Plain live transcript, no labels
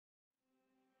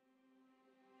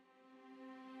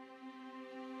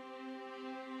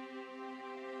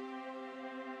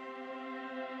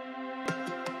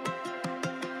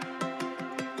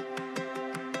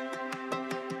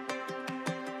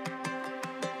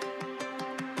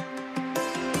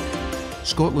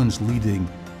Scotland's leading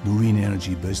marine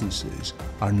energy businesses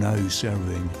are now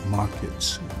serving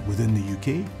markets within the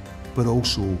UK, but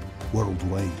also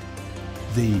worldwide.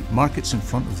 The markets in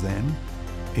front of them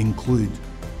include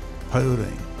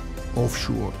powering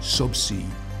offshore, subsea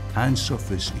and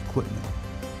surface equipment,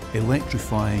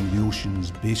 electrifying the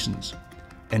ocean's basins,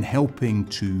 and helping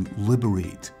to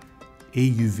liberate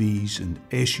AUVs and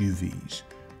SUVs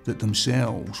that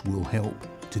themselves will help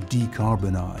to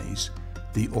decarbonise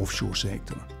the offshore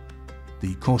sector.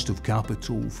 The cost of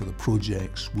capital for the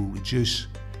projects will reduce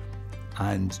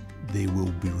and they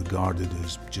will be regarded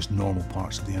as just normal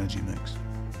parts of the energy mix.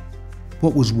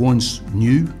 What was once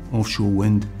new offshore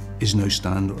wind is now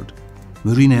standard.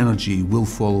 Marine energy will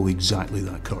follow exactly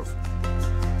that curve.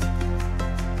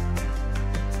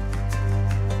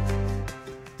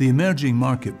 The emerging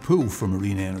market pull for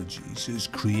marine energies has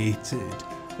created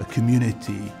a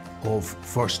community of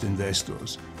first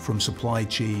investors from supply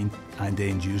chain and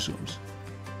end users.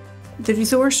 The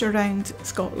resource around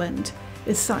Scotland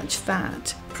is such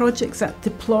that projects that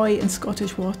deploy in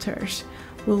Scottish waters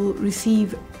will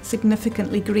receive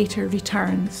significantly greater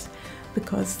returns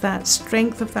because that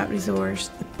strength of that resource,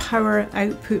 the power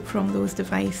output from those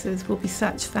devices will be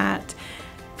such that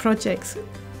projects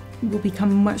will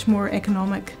become much more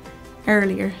economic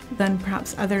earlier than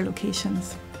perhaps other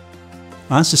locations.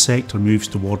 As the sector moves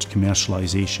towards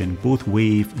commercialisation, both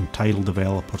wave and tidal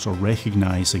developers are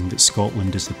recognising that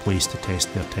Scotland is the place to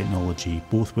test their technology,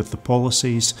 both with the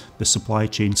policies, the supply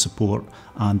chain support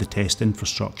and the test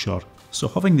infrastructure. So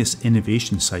having this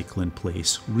innovation cycle in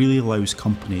place really allows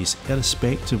companies,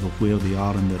 irrespective of where they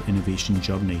are in their innovation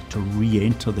journey, to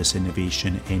re-enter this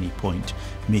innovation at any point,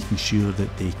 making sure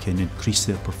that they can increase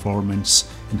their performance,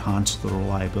 enhance their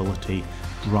reliability,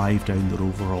 drive down their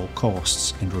overall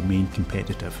costs and remain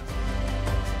competitive.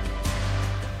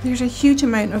 There's a huge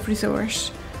amount of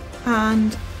resource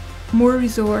and more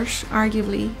resource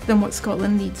arguably than what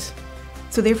Scotland needs.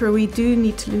 So therefore we do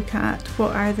need to look at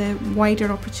what are the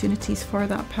wider opportunities for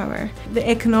that power. The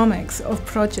economics of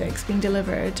projects being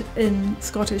delivered in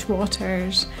Scottish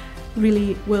waters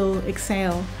really will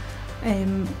excel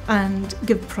and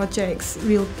give projects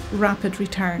real rapid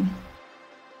return.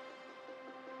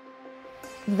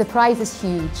 The prize is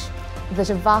huge. There's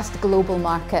a vast global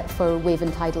market for wave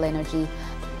and tidal energy.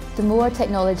 The more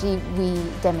technology we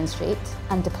demonstrate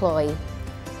and deploy,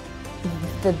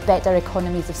 the better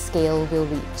economies of scale we'll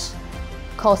reach.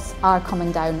 Costs are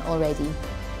coming down already,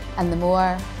 and the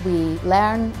more we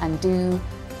learn and do,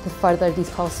 the further these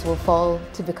costs will fall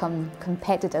to become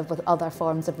competitive with other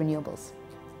forms of renewables.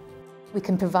 We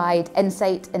can provide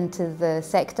insight into the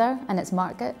sector and its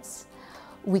markets.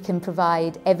 We can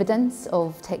provide evidence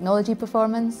of technology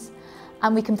performance,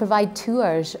 and we can provide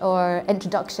tours or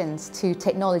introductions to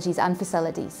technologies and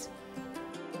facilities.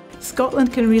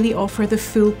 Scotland can really offer the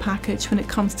full package when it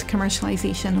comes to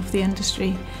commercialisation of the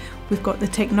industry. We've got the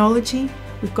technology,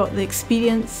 we've got the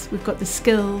experience, we've got the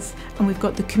skills, and we've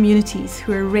got the communities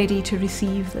who are ready to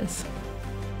receive this.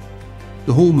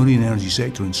 The whole marine energy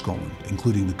sector in Scotland,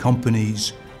 including the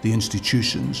companies, the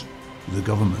institutions, the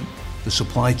government, the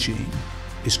supply chain,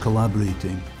 is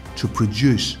collaborating to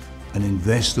produce an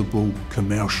investable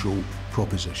commercial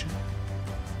proposition.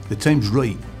 The time's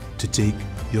right to take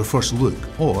your first look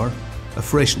or a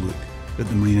fresh look at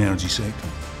the marine energy sector.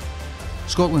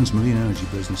 Scotland's marine energy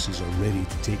businesses are ready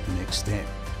to take the next step.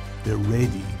 They're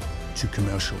ready to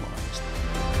commercialise.